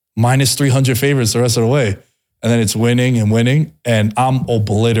minus 300 favorites the rest of the way. And then it's winning. And I'm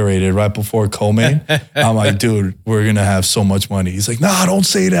obliterated right before co-main. I'm like, dude, we're going to have so much money. He's like, nah, don't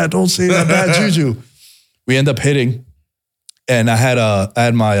say that. Don't say that. Bad juju. We end up hitting. And I had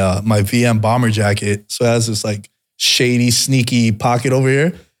my VM bomber jacket. So it has this like shady, sneaky pocket over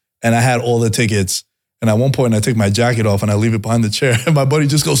here. And I had all the tickets. And at one point, I take my jacket off and I leave it behind the chair. And my buddy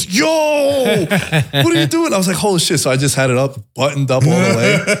just goes, yo, what are you doing? I was like, holy shit. So I just had it up, buttoned up all the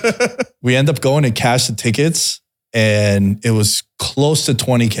way. We end up going and cash the tickets. And it was close to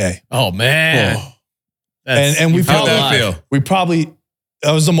 20K. Oh, man. Oh. And we How'd that feel?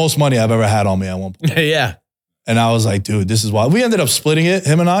 That was the most money I've ever had on me at one point. Yeah. And I was like, dude, this is wild. We ended up splitting it,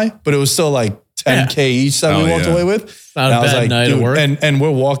 him and I, but it was still like 10K each that we walked away with. Not a bad night of work. And we're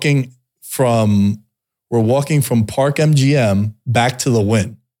walking from Park MGM back to the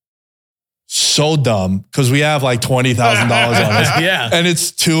Wynn. So dumb because we have like $20,000 on us. Yeah. And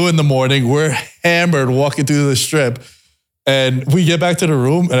it's 2 a.m. We're hammered walking through the strip. And we get back to the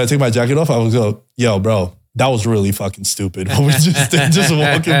room and I take my jacket off. I was go, yo, bro, that was really fucking stupid. What we just did, just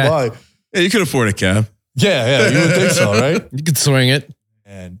walking by. Yeah, you could afford a cab. Yeah, you would think so, right? You could swing it.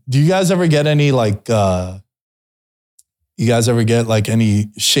 And do you guys ever get any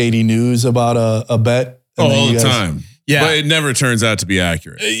any shady news about a bet? And All the time. Yeah. But it never turns out to be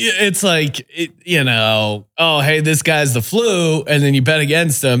accurate. It's like, oh, hey, this guy's the flu. And then you bet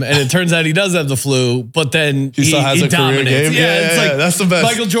against him. And it turns out he does have the flu, but then he still has a dominates. career game. Yeah, it's like that's the best.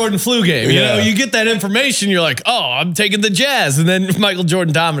 Michael Jordan flu game. You know, you get that information. You're like, oh, I'm taking the Jazz. And then Michael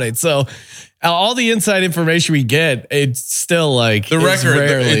Jordan dominates. So all the inside information we get, it's still like the record.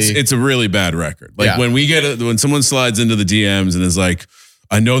 It's a really bad record. Like when someone slides into the DMs and is like,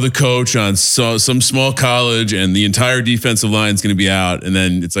 I know the coach on some small college and the entire defensive line is going to be out. And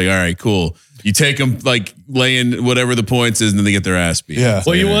then it's like, all right, cool. You take them, like, lay in whatever the points is, and then they get their ass beat. Yeah.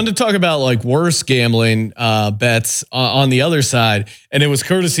 Well, you wanted to talk about like worse gambling bets on the other side, and it was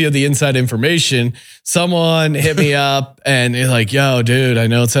courtesy of the inside information. Someone hit me up and they're like, yo, dude, I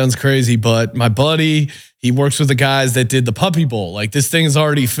know it sounds crazy, but my buddy, he works with the guys that did the Puppy Bowl. Like, this thing's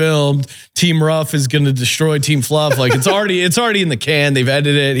already filmed. Team Rough is going to destroy Team Fluff. Like, it's already in the can. They've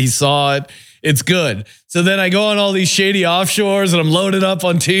edited it. He saw it. It's good. So then I go on all these shady offshores and I'm loaded up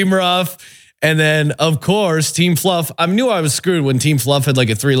on Team Rough. And then, of course, Team Fluff. I knew I was screwed when Team Fluff had like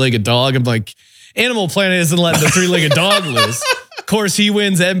a 3-legged dog. I'm like, Animal Planet isn't letting the 3-legged dog loose. Of course, he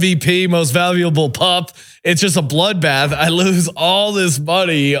wins MVP, most valuable pup. It's just a bloodbath. I lose all this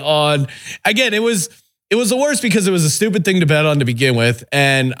money on. Again, it was the worst because it was a stupid thing to bet on to begin with.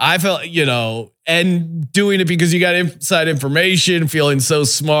 And I felt, and doing it because you got inside information, feeling so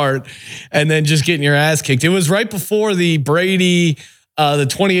smart, and then just getting your ass kicked. It was right before the Brady, the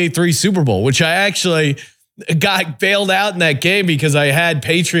 28-3 Super Bowl, which I actually got bailed out in that game because I had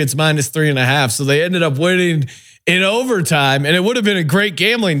Patriots minus 3.5. So they ended up winning in overtime. And it would have been a great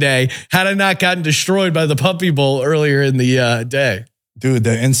gambling day had I not gotten destroyed by the Puppy Bowl earlier in the day. Dude,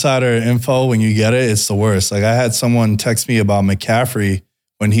 the insider info, when you get it, it's the worst. Like, I had someone text me about McCaffrey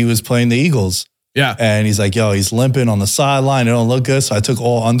when he was playing the Eagles. Yeah. And he's like, yo, he's limping on the sideline. It don't look good. So I took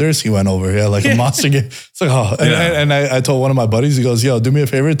all unders. He went over here like a monster game. It's like, oh. And I told one of my buddies, he goes, yo, do me a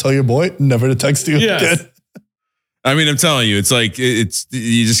favor. Tell your boy never to text you again. I mean, I'm telling you, it's like, you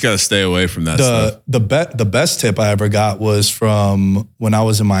just got to stay away from that stuff. The best tip I ever got was from when I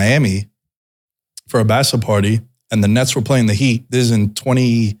was in Miami for a bachelor party. And the Nets were playing the Heat. This is in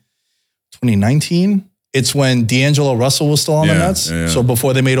 2019. It's when D'Angelo Russell was still on the Nets. Yeah. So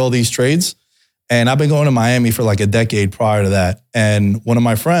before they made all these trades. And I've been going to Miami for like a decade prior to that. And one of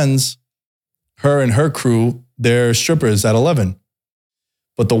my friends, her and her crew, they're strippers at 11.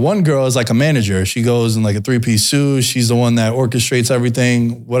 But the one girl is like a manager. She goes in like a 3-piece suit. She's the one that orchestrates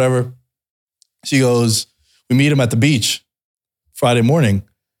everything, whatever. She goes, we meet him at the beach Friday morning.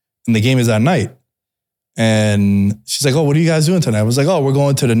 And the game is at night. And she's like, oh, what are you guys doing tonight? I was like, oh, we're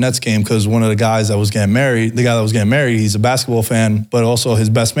going to the Nets game because one of the guys that was getting married, he's a basketball fan, but also his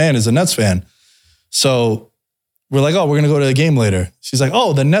best man is a Nets fan. So we're like, oh, we're going to go to the game later. She's like,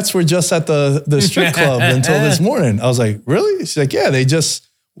 oh, the Nets were just at the strip club until this morning. I was like, really? She's like, yeah, as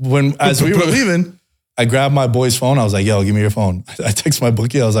we were leaving, I grabbed my boy's phone. I was like, yo, give me your phone. I text my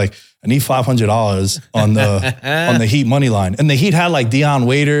bookie. I was like, I need $500 on the Heat money line. And the Heat had like Deion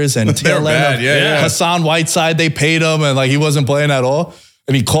Waiters and Taylor, Hassan Whiteside. They paid him and like he wasn't playing at all.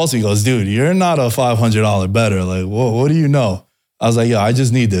 And he calls me, he goes, dude, you're not a $500 bettor. Like, what do you know? I was like, yeah, I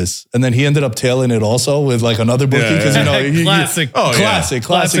just need this. And then he ended up tailing it also with like another bookie because classic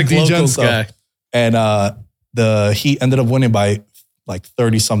DJ stuff. Guy. And the Heat ended up winning by like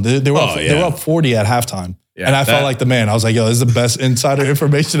 30 something. They were up 40 at halftime. Yeah, and I felt like the man. I was like, yo, this is the best insider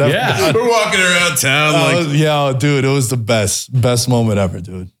information ever. Yeah. We're walking around town. Dude, it was the best moment ever,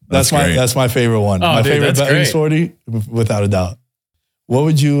 dude. That's my favorite one. Oh, my dude, favorite betting story, without a doubt. What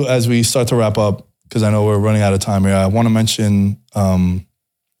would you, as we start to wrap up, because I know we're running out of time here, I want to mention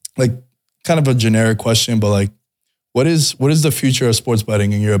like kind of a generic question, but like, What is the future of sports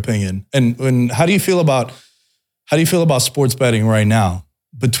betting in your opinion? And how do you feel about sports betting right now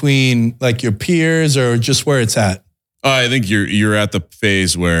between like your peers or just where it's at? I think you're at the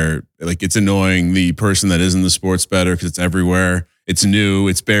phase where like it's annoying the person that isn't the sports bettor because it's everywhere. It's new.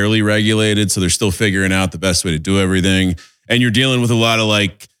 It's barely regulated, so they're still figuring out the best way to do everything. And you're dealing with a lot of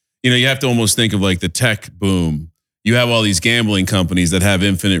like, you have to almost think of like the tech boom. You have all these gambling companies that have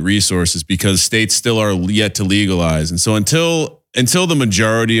infinite resources because states still are yet to legalize. And so until the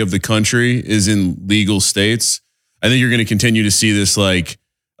majority of the country is in legal states, I think you're going to continue to see this like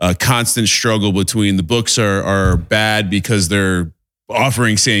constant struggle between the books are bad because they're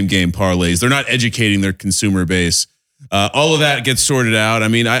offering same game parlays. They're not educating their consumer base. All of that gets sorted out. I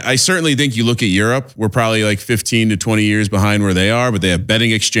mean, I certainly think you look at Europe, we're probably like 15 to 20 years behind where they are, but they have betting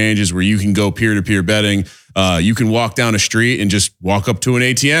exchanges where you can go peer-to-peer betting. You can walk down a street and just walk up to an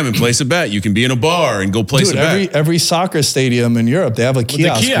ATM and place a bet. You can be in a bar and go place a bet. Every soccer stadium in Europe, they have a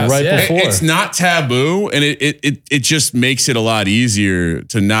kiosk right before. It's not taboo, and it just makes it a lot easier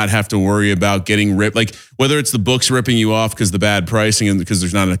to not have to worry about getting ripped. Like whether it's the books ripping you off because the bad pricing and because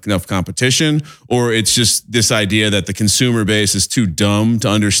there's not enough competition, or it's just this idea that the consumer base is too dumb to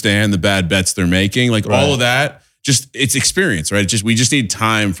understand the bad bets they're making. Like all of that, just it's experience, right? We just need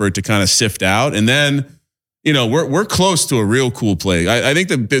time for it to kind of sift out, and then. We're close to a real cool play. I think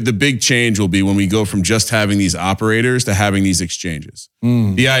the big change will be when we go from just having these operators to having these exchanges.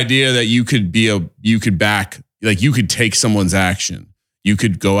 The idea that you could take someone's action. You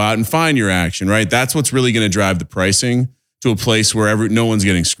could go out and find your action, right? That's what's really going to drive the pricing to a place where no one's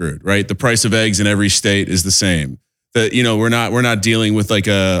getting screwed, right? The price of eggs in every state is the same. That we're not dealing with like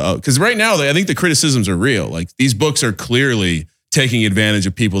because right now I think the criticisms are real. Like these books are clearly taking advantage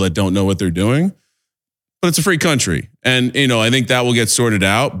of people that don't know what they're doing. But it's a free country. And, I think that will get sorted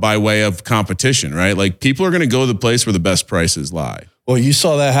out by way of competition, right? Like people are going to go to the place where the best prices lie. Well, you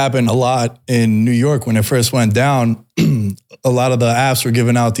saw that happen a lot in New York when it first went down. A lot of the apps were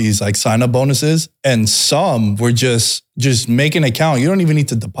giving out these like sign-up bonuses, and some were just make an account. You don't even need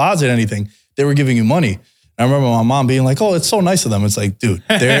to deposit anything. They were giving you money. I remember my mom being like, "Oh, it's so nice of them." It's like, dude,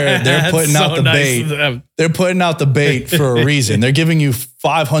 they're putting out the bait. They're putting out the bait for a reason. They're giving you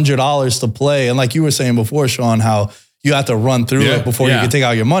 $500 to play, and like you were saying before, Sean, how you have to run through it before you can take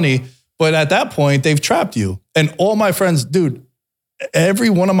out your money. But at that point, they've trapped you. And all my friends, dude,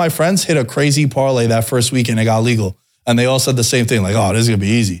 every one of my friends hit a crazy parlay that first weekend it got legal, and they all said the same thing, like, "Oh, this is gonna be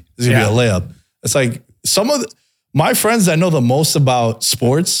easy. This is gonna be a layup." It's like my friends that know the most about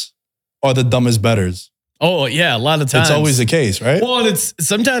sports are the dumbest bettors. Oh yeah, a lot of times. It's always the case, right? Well, and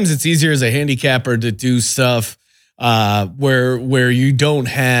sometimes it's easier as a handicapper to do stuff where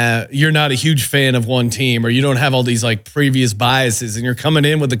you're not a huge fan of one team, or you don't have all these like previous biases, and you're coming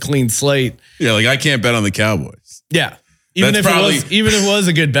in with a clean slate. Yeah, like I can't bet on the Cowboys. Yeah. Even if it was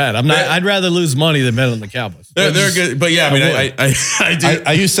a good bet. I'd rather lose money than bet on the Cowboys. They're good, but yeah, I mean, I do.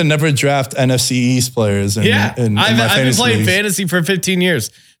 I used to never draft NFC East players. In my I've been playing leagues. fantasy for 15 years.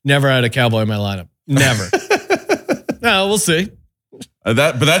 Never had a Cowboy in my lineup. Never. No, we'll see. But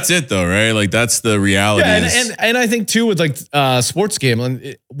that's it though, right? Like that's the reality. Yeah, and I think too with like sports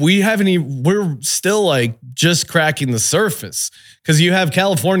gambling, we're still like just cracking the surface, because you have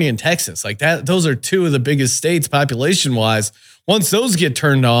California and Texas, like that. Those are two of the biggest states population wise. Once those get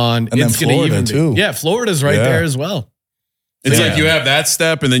turned on, and it's going to even too. Yeah, Florida's right there as well. It's like you have that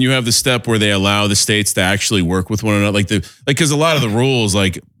step, and then you have the step where they allow the states to actually work with one another. Because a lot of the rules,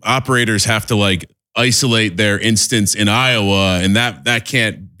 like operators have to like isolate their instance in Iowa, and that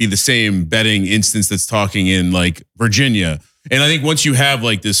can't be the same betting instance that's talking in like Virginia. And I think once you have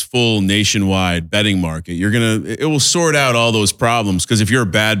like this full nationwide betting market, it will sort out all those problems. Because if you're a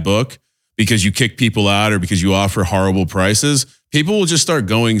bad book because you kick people out or because you offer horrible prices, people will just start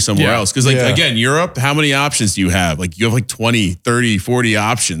going somewhere else. Because again, Europe, how many options do you have? Like you have like 20, 30, 40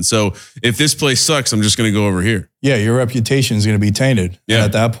 options. So if this place sucks, I'm just going to go over here. Yeah, your reputation is going to be tainted. Yeah. And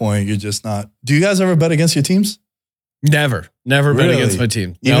at that point, you're just not. Do you guys ever bet against your teams? Never bet against my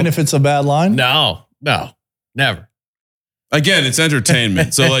team. Even if it's a bad line? No, never. Again, it's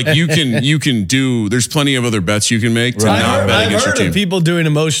entertainment. So like you can do, there's plenty of other bets you can make to not bet against your team. I've heard of people doing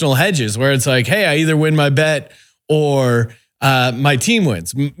emotional hedges where it's like, hey, I either win my bet or my team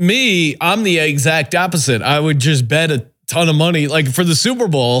wins. Me, I'm the exact opposite. I would just bet a ton of money. Like for the Super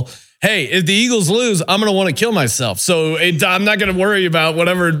Bowl, hey, if the Eagles lose, I'm going to want to kill myself. So I'm not going to worry about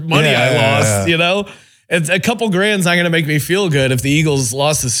whatever money I lost, it's a couple grand's not going to make me feel good if the Eagles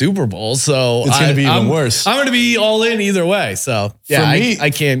lost the Super Bowl. So It's going to be even worse. I'm going to be all in either way. So yeah, For me, I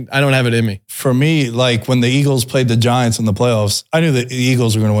can't. I don't have it in me. For me, like when the Eagles played the Giants in the playoffs, I knew the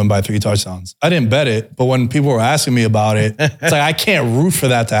Eagles were going to win by 3 touchdowns. I didn't bet it, but when people were asking me about it, it's like I can't root for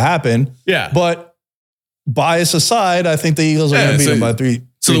that to happen. Yeah. But bias aside, I think the Eagles are going to beat them by 3.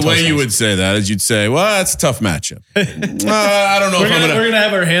 So the way touchdowns. you would say that is you'd say, well, that's a tough matchup. I don't know if I'm We're gonna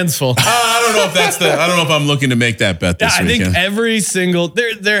have our hands full. I don't know if I don't know if I'm looking to make that bet this I weekend. think every single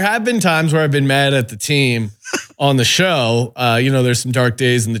there have been times where I've been mad at the team on the show. There's some dark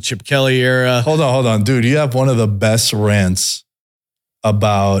days in the Chip Kelly era. Hold on, dude. You have one of the best rants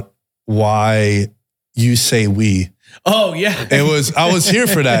about why you say we. Oh yeah, I was here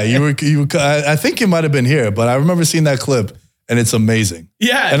for that. I think you might have been here, but I remember seeing that clip. And it's amazing.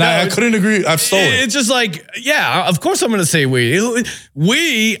 Yeah. And I couldn't agree. I've stolen it. It's just like, yeah, of course I'm going to say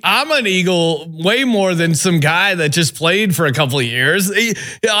we. I'm an Eagle way more than some guy that just played for a couple of years.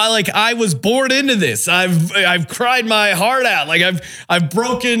 I was born into this. I've cried my heart out. Like I've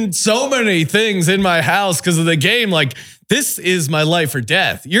broken so many things in my house because of the game. Like, this is my life or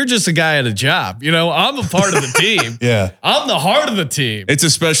death. You're just a guy at a job. I'm a part of the team. Yeah. I'm the heart of the team. It's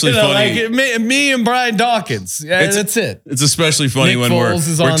especially funny. Like me and Brian Dawkins. Yeah, that's it. It's especially funny Nick when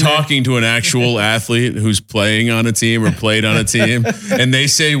Foles we're talking to an actual athlete who's playing on a team or played on a team, and they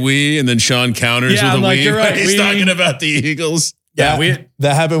say we, and then Sean counters with a I'm like, we. you're right. He's talking about the Eagles. Yeah,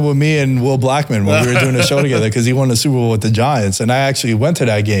 that happened with me and Will Blackman when we were doing a show together because he won the Super Bowl with the Giants. And I actually went to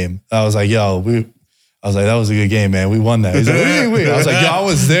that game. I was like, I was like, that was a good game, man. We won that. He's like, wait. I was like, I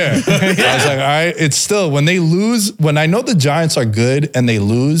was there. I was like, all right. It's still, when they lose, when I know the Giants are good and they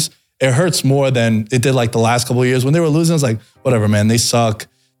lose, it hurts more than it did like the last couple of years. When they were losing, I was like, whatever, man. They suck.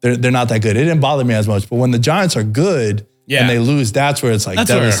 They're not that good. It didn't bother me as much. But when the Giants are good and they lose, that's where it's like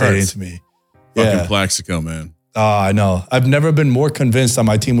devastating to me. Fucking Plaxico, man. Oh, I know. I've never been more convinced that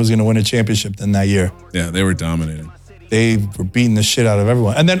my team was going to win a championship than that year. Yeah, they were dominating. They were beating the shit out of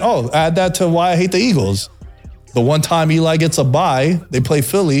everyone. And then, add that to why I hate the Eagles. The one time Eli gets a bye, they play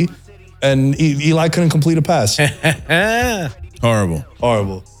Philly, and Eli couldn't complete a pass.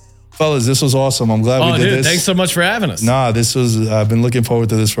 Horrible. Fellas, this was awesome. I'm glad we did this. Thanks so much for having us. Nah, I've been looking forward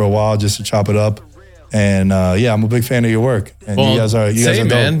to this for a while just to chop it up. And I'm a big fan of your work. And you guys are dope.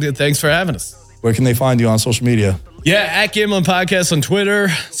 Man. Thanks for having us. Where can they find you on social media? Yeah, at Gambling Podcast on Twitter,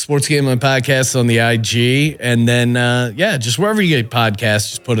 Sports Gambling Podcast on the IG, and then just wherever you get podcasts,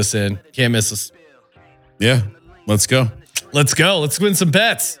 just put us in. Can't miss us. Yeah, let's go. Let's win some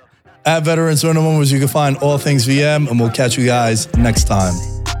bets. At Veterans Minimum, where you can find all things VM, and we'll catch you guys next time.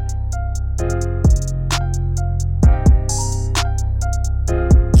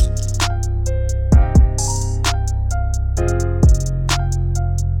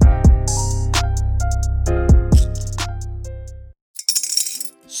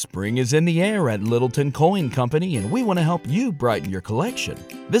 Spring is in the air at Littleton Coin Company, and we want to help you brighten your collection.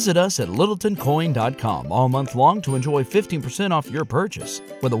 Visit us at littletoncoin.com all month long to enjoy 15% off your purchase.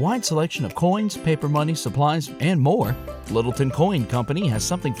 With a wide selection of coins, paper money, supplies, and more, Littleton Coin Company has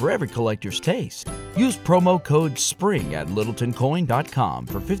something for every collector's taste. Use promo code SPRING at littletoncoin.com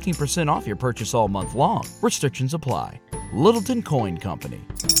for 15% off your purchase all month long. Restrictions apply. Littleton Coin Company.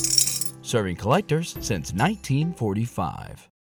 Serving collectors since 1945.